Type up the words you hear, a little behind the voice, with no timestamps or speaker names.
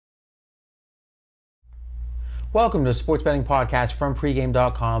Welcome to the Sports Betting Podcast from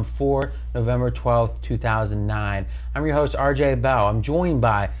pregame.com for November 12th, 2009. I'm your host, RJ Bell. I'm joined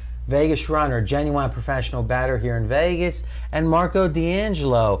by Vegas runner, genuine professional bettor here in Vegas, and Marco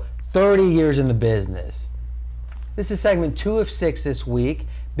D'Angelo, 30 years in the business. This is segment 2 of 6 this week.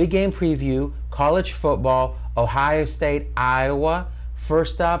 Big game preview, college football, Ohio State, Iowa.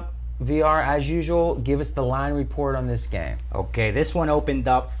 First up, VR, as usual, give us the line report on this game. Okay, this one opened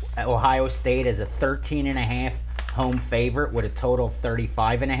up Ohio State as a 13.5 home favorite with a total of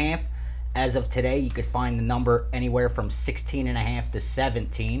 35.5. As of today, you could find the number anywhere from 16.5 to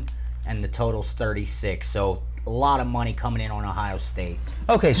 17, and the total's 36. So a lot of money coming in on Ohio State.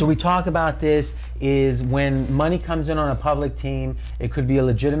 Okay, so we talk about this is when money comes in on a public team, it could be a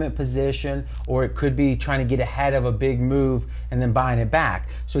legitimate position or it could be trying to get ahead of a big move and then buying it back.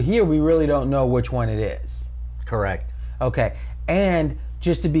 So here we really don't know which one it is. Correct. Okay, and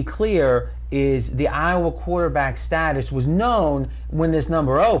just to be clear, is the Iowa quarterback status was known when this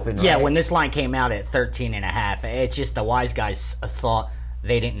number opened, right? Yeah, when this line came out at 13.5, it's just the wise guys thought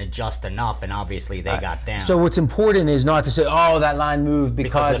they didn't adjust enough, and obviously they got down. So what's important is not to say, oh, that line moved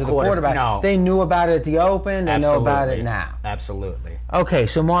because of the quarterback. No. They knew about it at the open. They know about it now. Absolutely. Okay,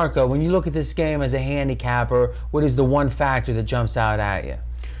 so Marco, when you look at this game as a handicapper, what is the one factor that jumps out at you?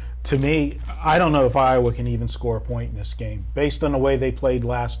 To me, I don't know if Iowa can even score a point in this game. Based on the way they played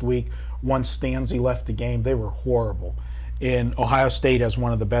last week, once Stanzi left the game, they were horrible. And Ohio State has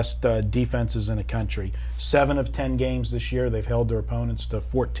one of the best defenses in the country. 7 of 10 games this year, they've held their opponents to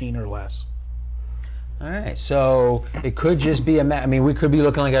 14 or less. All right, so it could just be we could be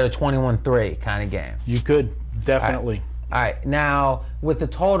looking like at a 21-3 kind of game. You could, definitely. All right, now with the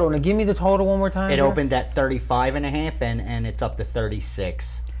total, now give me the total one more time. It opened at 35.5, and it's up to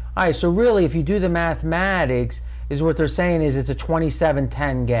 36. All right, so really, if you do the mathematics, is what they're saying is it's a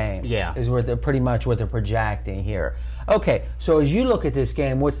 27-10 game. Yeah. Is what they're pretty much what they're projecting here. Okay, so as you look at this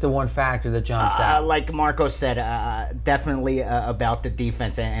game, what's the one factor that jumps out? Like Marco said, definitely about the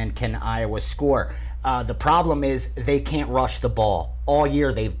defense and can Iowa score. The problem is they can't rush the ball. All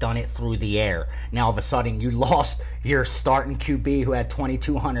year they've done it through the air. Now all of a sudden you lost your starting QB who had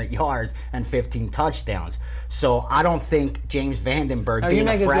 2,200 yards and 15 touchdowns. So I don't think James Vandenberg, being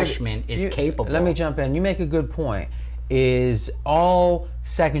a freshman, is capable. Let me jump in. You make a good point. Is all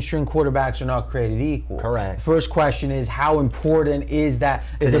second-string quarterbacks are not created equal. Correct. First question is, how important is that?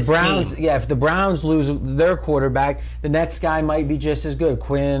 If the Browns lose their quarterback, the next guy might be just as good,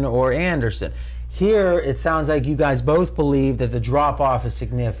 Quinn or Anderson. Here, it sounds like you guys both believe that the drop-off is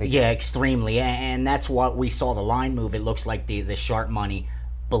significant. Yeah, extremely. And that's what we saw the line move. It looks like the sharp money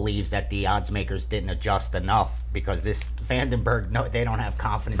believes that the odds makers didn't adjust enough because this Vandenberg, no, they don't have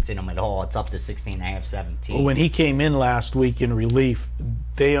confidence in him at all. It's up to 16.5, 17. Well, when he came in last week in relief,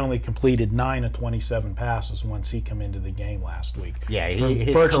 they only completed 9 of 27 passes once he came into the game last week. Yeah,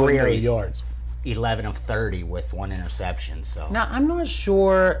 his career is 11 of 30 with 1 interception. So now I'm not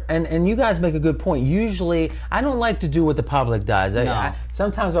sure, and you guys make a good point. Usually, I don't like to do what the public does. No.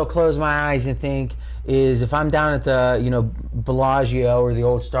 Sometimes I'll close my eyes and think, is if I'm down at the Bellagio or the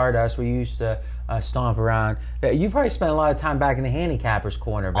old Stardust where you used to stomp around, you probably spent a lot of time back in the Handicappers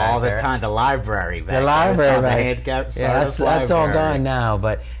corner back all the there. time. The library back the library back. Yeah, that's all gone now.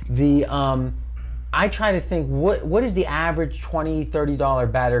 But the I try to think, what is the average $20,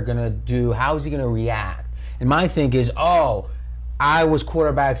 $30 bettor going to do? How is he going to react? And my think is, Iowa's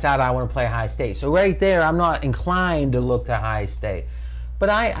quarterback's out, I want to play High State. So right there, I'm not inclined to look to High State. But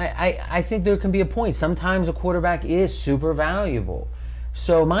I think there can be a point. Sometimes a quarterback is super valuable.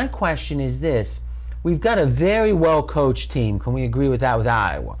 So my question is this. We've got a very well-coached team. Can we agree with that with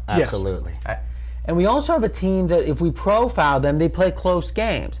Iowa? Absolutely. Yes. And we also have a team that, if we profile them, they play close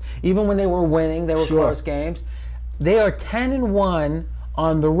games. Even when they were winning, they were close games. They are 10-1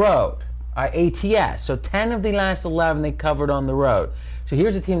 on the road, ATS. So 10 of the last 11 they covered on the road. So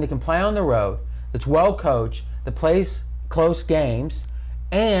here's a team that can play on the road, that's well coached, that plays close games,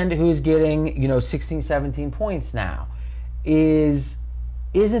 and who is getting 16, 17 points now. Isn't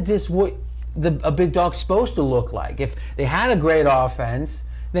this what a big dog's supposed to look like? If they had a great offense,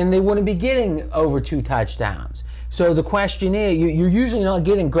 then they wouldn't be getting over 2 touchdowns. So the question is, you're usually not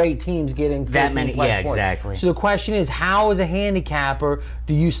getting great teams getting that many. Yeah, points. exactly. So the question is, how as a handicapper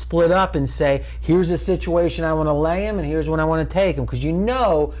do you split up and say, here's a situation I want to lay him and here's when I want to take him? Because you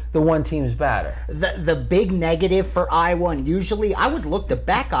know the one team's better. The big negative for Iowa, and usually I would look to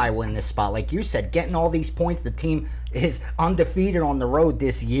back Iowa in this spot. Like you said, getting all these points, the team is undefeated on the road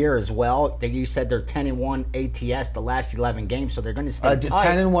this year as well. You said they're 10-1 ATS the last 11 games, so they're going to stay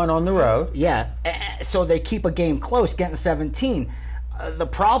tight. 10-1 on the road. Yeah, so they keep a game close, getting 17. The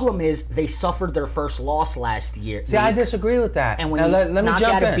problem is they suffered their first loss last year. See, I disagree with that. And when now, you let me knock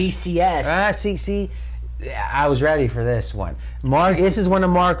jump out in. a BCS. See, I was ready for this one. This is one of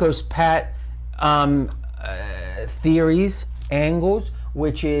Marco's pet theories, angles,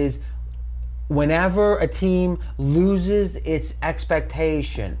 which is whenever a team loses its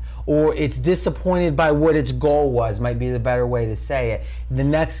expectation or it's disappointed by what its goal was, might be the better way to say it, the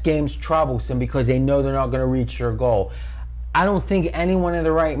next game's troublesome because they know they're not going to reach their goal. I don't think anyone in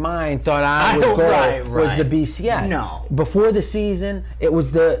the right mind thought Iowa's goal was the BCS. No. Before the season, it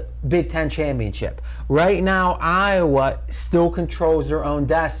was the Big Ten championship. Right now, Iowa still controls their own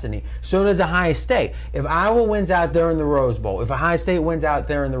destiny. So does Ohio State. If Iowa wins out there in the Rose Bowl, if Ohio State wins out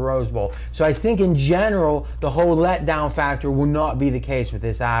there in the Rose Bowl. So I think in general, the whole letdown factor will not be the case with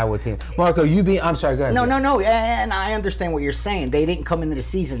this Iowa team. Marco, I'm sorry, go ahead. No. And I understand what you're saying. They didn't come into the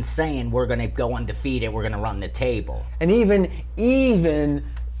season saying we're going to go undefeated, we're going to run the table. And even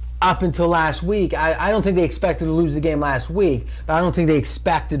up until last week, I don't think they expected to lose the game last week, but I don't think they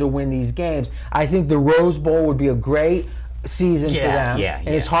expected to win these games. I think the Rose Bowl would be a great season for them. And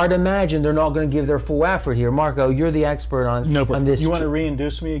it's hard to imagine they're not going to give their full effort here. Marco, you're the expert on this. You want to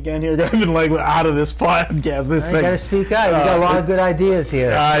reintroduce me again here? I've been like out of this podcast. You got to speak out. You got a lot of good ideas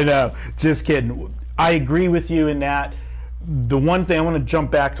here. I know. Just kidding. I agree with you in that. The one thing, I want to jump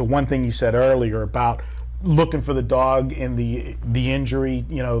back to one thing you said earlier about looking for the dog in the injury,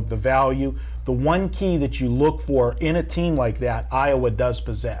 the value. The one key that you look for in a team like that, Iowa does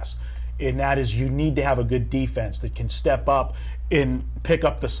possess, and that is you need to have a good defense that can step up and pick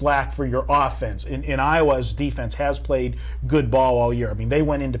up the slack for your offense. And Iowa's defense has played good ball all year. I mean, they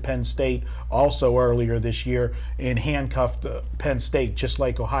went into Penn State also earlier this year and handcuffed Penn State just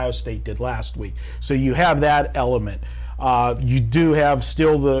like Ohio State did last week. So you have that element. You do have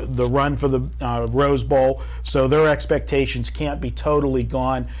still the run for the Rose Bowl, so their expectations can't be totally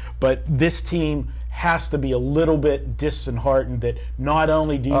gone. But this team has to be a little bit disheartened that not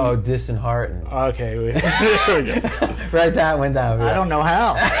only do you... Oh, disheartened. Okay. Write that one down. I don't know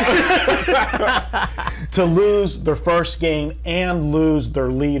how. To lose their first game and lose their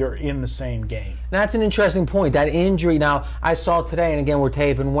leader in the same game. That's an interesting point. That injury, now, I saw today, and again, we're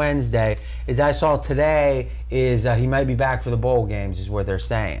taping Wednesday, he might be back for the bowl games, is what they're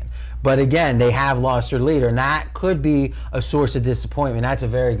saying. But again, they have lost their leader, and that could be a source of disappointment. That's a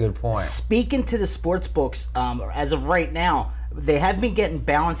very good point. Speaking to the sports books, as of right now, they have been getting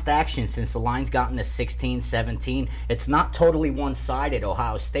balanced action since the line's gotten to 16, 17. It's not totally one-sided,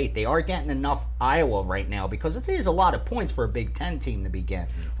 Ohio State. They are getting enough Iowa right now because it is a lot of points for a Big Ten team to be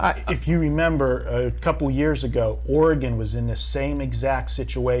getting. If you remember, a couple years ago, Oregon was in the same exact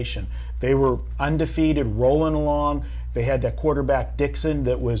situation. They were undefeated, rolling along. They had that quarterback Dixon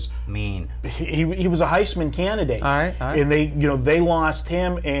that was mean. He was a Heisman candidate. All right. And they lost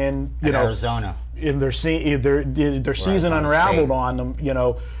him, and Arizona. In their season unraveled on them.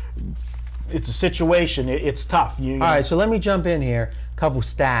 It's a situation. It's tough. All right. So let me jump in here. A couple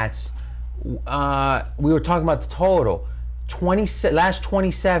stats. We were talking about the total. Last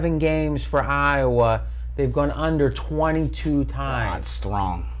 27 games for Iowa, they've gone under 22 times. That's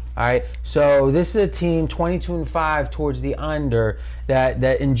strong. All right, so this is a team 22-5 towards the under that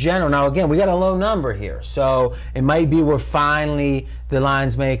in general. Now again, we got a low number here, so it might be where finally the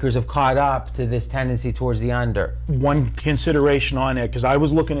lines makers have caught up to this tendency towards the under. One consideration on it, because I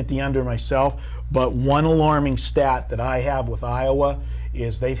was looking at the under myself, but one alarming stat that I have with Iowa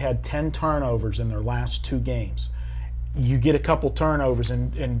is they've had 10 turnovers in their last 2 games. You get a couple turnovers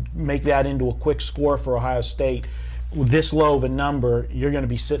and make that into a quick score for Ohio State. With this low of a number, you're going to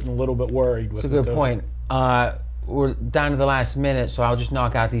be sitting a little bit worried. That's a good point. We're down to the last minute, so I'll just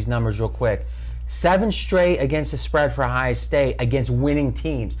knock out these numbers real quick. 7 straight against the spread for Ohio State against winning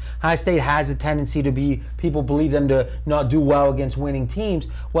teams. Ohio State has a tendency to be, people believe them to not do well against winning teams.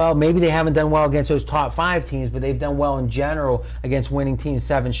 Well, maybe they haven't done well against those top 5 teams, but they've done well in general against winning teams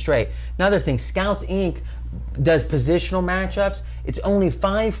 7 straight. Another thing, Scouts Inc. does positional matchups. It's only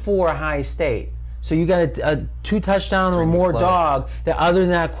 5-4 Ohio State. So you got a 2 touchdown or more dog that, other than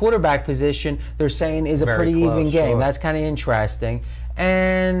that quarterback position, they're saying is a pretty even game. Sure. That's kind of interesting.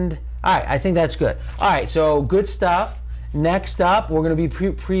 And all right, I think that's good. All right, so good stuff. Next up, we're going to be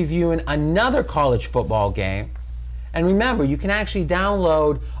previewing another college football game. And remember, you can actually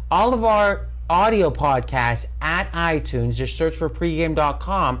download all of our audio podcasts at iTunes. Just search for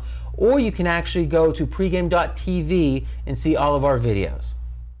pregame.com, or you can actually go to pregame.tv and see all of our videos.